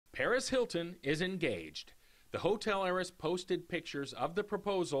Paris Hilton is engaged. The hotel heiress posted pictures of the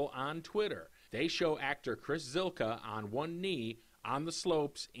proposal on Twitter. They show actor Chris Zylka on one knee on the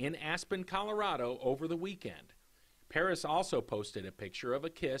slopes in Aspen, Colorado over the weekend. Paris also posted a picture of a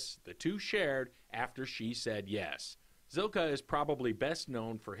kiss the two shared after she said yes. Zylka is probably best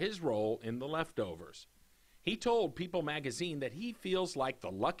known for his role in The Leftovers. He told People magazine that he feels like the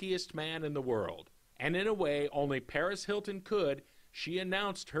luckiest man in the world. And in a way only Paris Hilton could, she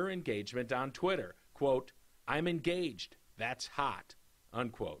announced her engagement on Twitter. Quote, "I'm engaged. That's hot."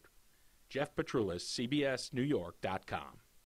 Unquote. Jeff Petrulis, CBSNewYork.com.